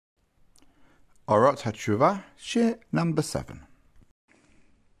Orot Hateshuva, Shir number 7.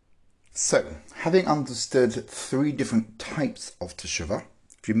 So, having understood 3 different types of Teshuvah,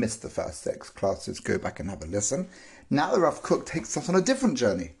 if you missed the first 6 classes, go back and have a listen. Now the Rav Kook takes us on a different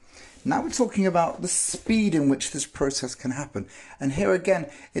journey. Now we're talking about the speed in which this process can happen. And here again,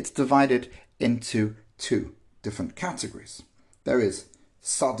 it's divided into 2 different categories. There is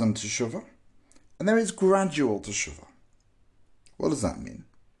sudden Teshuvah, and there is gradual Teshuvah. What does that mean?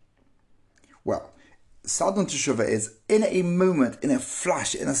 Well, sudden Teshuvah is in a moment, in a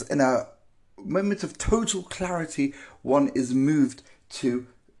flash, in a moment of total clarity, one is moved to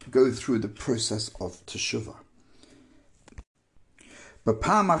go through the process of Teshuvah. But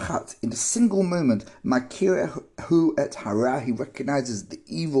Pa'amachat, in a single moment, Makir hu et hara, he recognizes the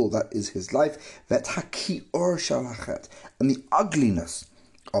evil that is his life, vet hakior shalachet, and the ugliness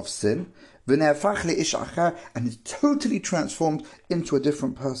of sin, v'ne'afach le'ish achar, and is totally transformed into a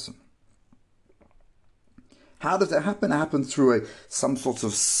different person. How does it happen? It happens through some sort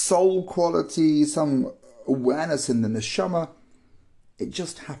of soul quality, some awareness in the neshama. It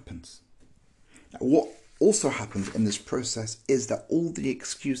just happens. Now, what also happens in this process is that all the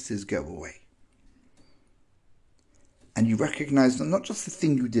excuses go away. And you recognize not just the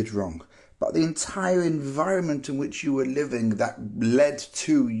thing you did wrong, but the entire environment in which you were living that led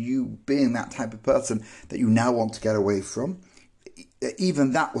to you being that type of person that you now want to get away from.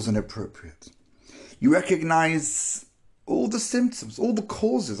 Even that was inappropriate. You recognize all the symptoms, all the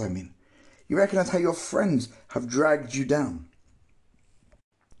causes, You recognize how your friends have dragged you down.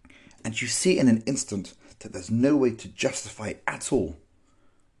 And you see in an instant that there's no way to justify at all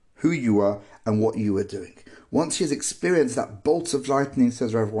who you are and what you were doing. Once he has experienced that bolt of lightning,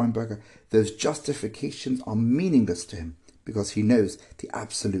 says Rav Weinberger, those justifications are meaningless to him because he knows the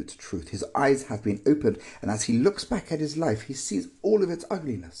absolute truth. His eyes have been opened, and as he looks back at his life, he sees all of its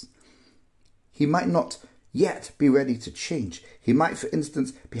ugliness. He might not yet be ready to change. He might, for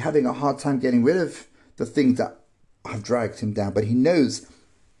instance, be having a hard time getting rid of the things that have dragged him down, but he knows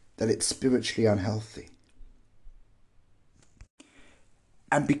that it's spiritually unhealthy.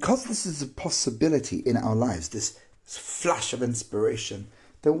 And because this is a possibility in our lives, this flash of inspiration,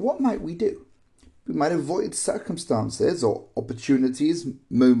 then what might we do? We might avoid circumstances or opportunities,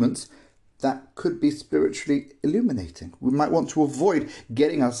 moments that could be spiritually illuminating. We might want to avoid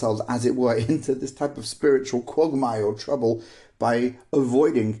getting ourselves, as it were, into this type of spiritual quagmire or trouble by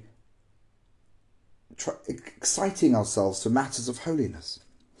avoiding exciting ourselves to matters of holiness.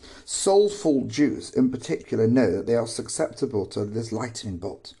 Soulful Jews in particular know that they are susceptible to this lightning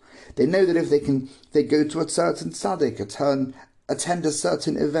bolt. They know that if they go to a certain tzaddik, attend a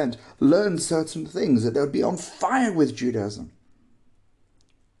certain event, learn certain things, that they'll be on fire with Judaism.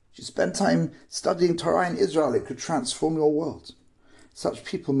 If you spend time studying Torah in Israel, it could transform your world. Such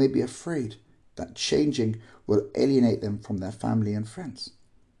people may be afraid that changing will alienate them from their family and friends,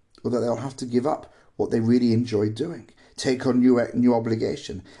 or that they'll have to give up what they really enjoy doing, take on new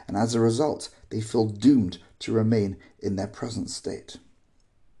obligation, and as a result, they feel doomed to remain in their present state.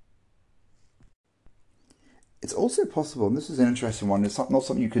 It's also possible, and this is an interesting one, it's not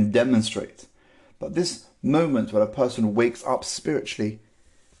something you can demonstrate, but this moment when a person wakes up spiritually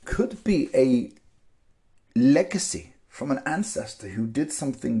could be a legacy from an ancestor who did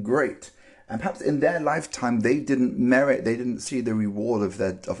something great. And perhaps in their lifetime, they didn't see the reward of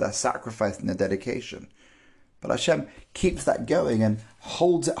their sacrifice and their dedication. But Hashem keeps that going and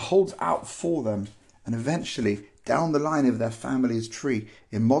holds out for them. And eventually, down the line of their family's tree,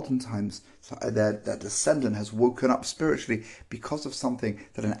 in modern times, their descendant has woken up spiritually because of something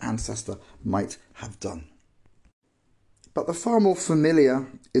that an ancestor might have done. But the far more familiar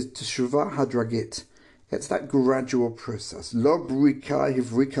is Teshuvah Hadragit. It's that gradual process. Lo brika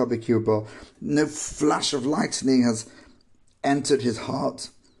hivrika b'kirbo. No flash of lightning has entered his heart.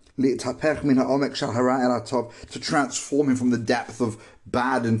 Li'tapech min ha'omek shel hara el hatov, to transform him from the depth of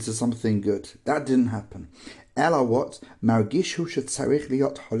bad into something good. That didn't happen. Ela what? Margish hu shetzarich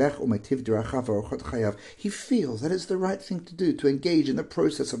liot holech umetiv dirachav v'orot chayav. He feels that it's the right thing to do, to engage in the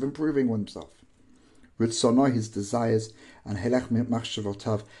process of improving oneself. Ritzono, his desires, and helech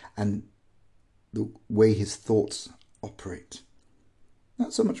machshavotav, and the way his thoughts operate.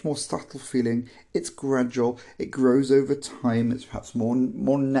 Not so much more subtle feeling, it's gradual, it grows over time, it's perhaps more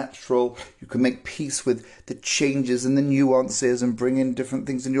natural. You can make peace with the changes and the nuances and bring in different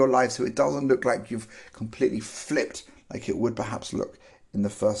things in your life so it doesn't look like you've completely flipped like it would perhaps look in the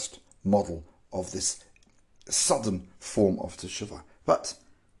first model of this sudden form of Teshuvah. But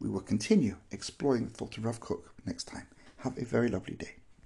we will continue exploring the thought of Rav Kook next time. Have a very lovely day.